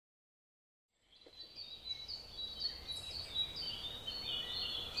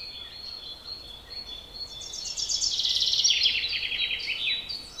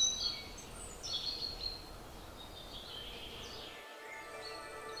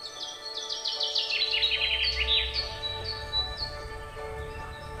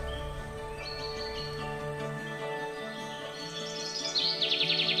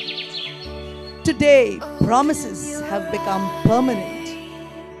Today, promises have become permanent.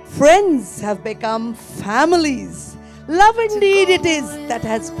 Friends have become families. Love indeed it is that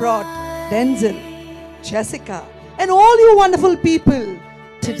has brought Danzil, Jessica, and all you wonderful people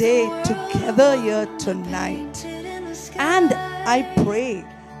today together here tonight. And I pray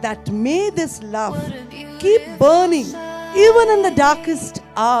that may this love keep burning even in the darkest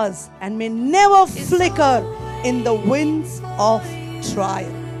hours and may never flicker in the winds of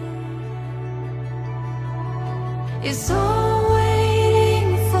trial. It's all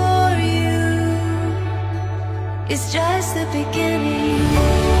waiting for you. It's just the beginning.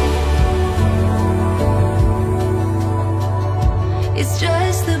 It's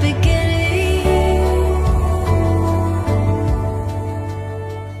just the beginning.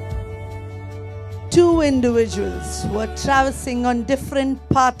 Two individuals were traversing on different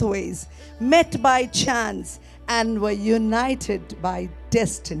pathways, met by chance and were united by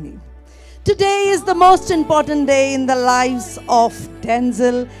destiny. Today is the most important day in the lives of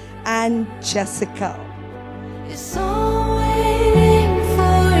Danzil and Jessica. It's all waiting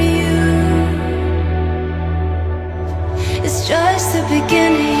for you. It's just the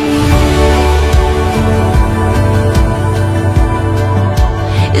beginning.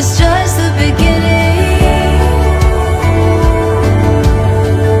 It's just the beginning.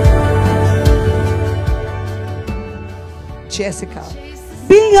 Jessica,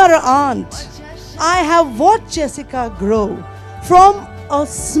 being her aunt, I have watched Jessica grow from a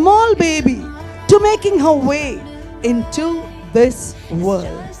small baby to making her way into this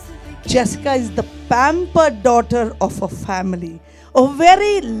world. Jessica is the pampered daughter of a family, a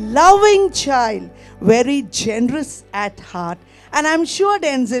very loving child, very generous at heart. And I'm sure,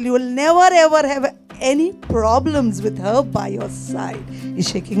 Danzil, you will never ever have any problems with her by your side. He's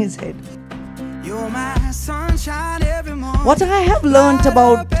shaking his head. You're my sunshine every morning. What I have learnt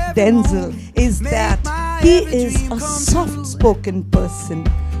about Danzil is that he is a soft-spoken person,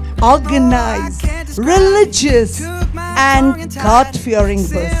 organized, religious and God-fearing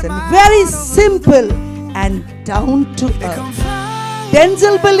person, very simple and down to earth.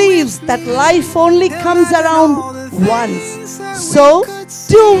 Danzil believes that life only comes around once, so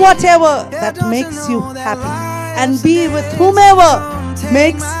do whatever that makes you happy and be with whomever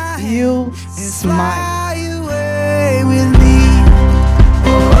makes you smile.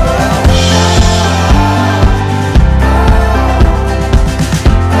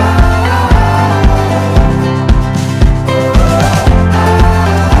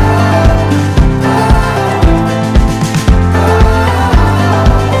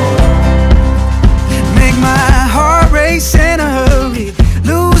 Make my heart race in a hurry,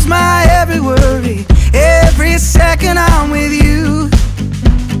 lose my every worry, every second I'm with you.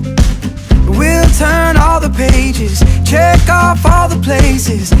 We'll turn all the pages, check off all the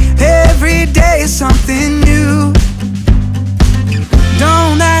places. Every day is something new.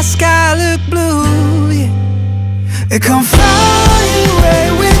 Don't that sky look blue? Yeah. Come fly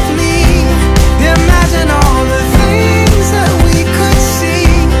away with me. Imagine all the things that we could see.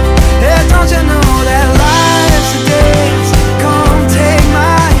 Yeah, don't you know that life's a dance? Come take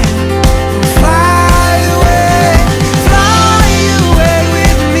my hand. Fly away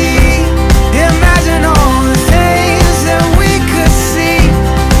with me. Imagine all the things that we could see.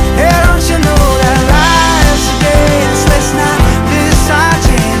 Yeah, don't you know that life's a dance? Let's not miss our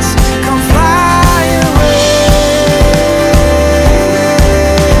chance. Come fly away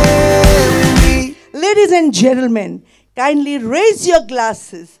with me. Ladies and gentlemen, kindly raise your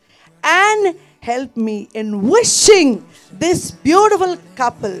glasses and help me in wishing this beautiful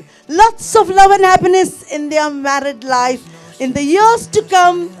couple lots of love and happiness in their married life in the years to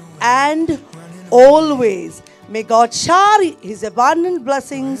come and always. May God shower His abundant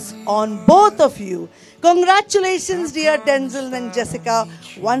blessings on both of you. Congratulations, dear Danzil and Jessica,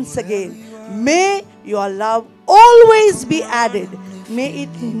 once again. May your love always be added. May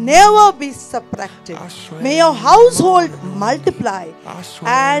it never be subtracted. May your household multiply.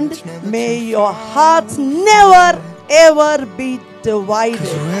 And may your hearts never ever be divided.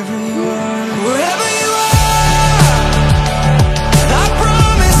 Wherever you are, I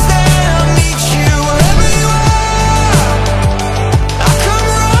promise that I'll meet you. Wherever you are, I'll come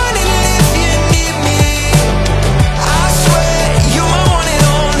running if you need me. I swear you're my one and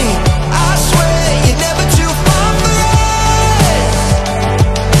only. I swear you're never too far for us.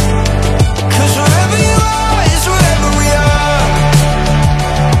 'Cause wherever you are is wherever we are.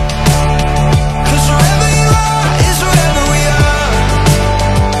 'Cause wherever you are is wherever we are.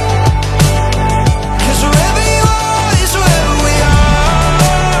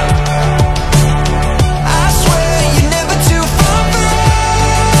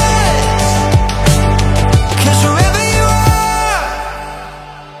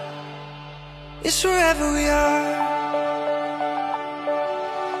 wherever we are.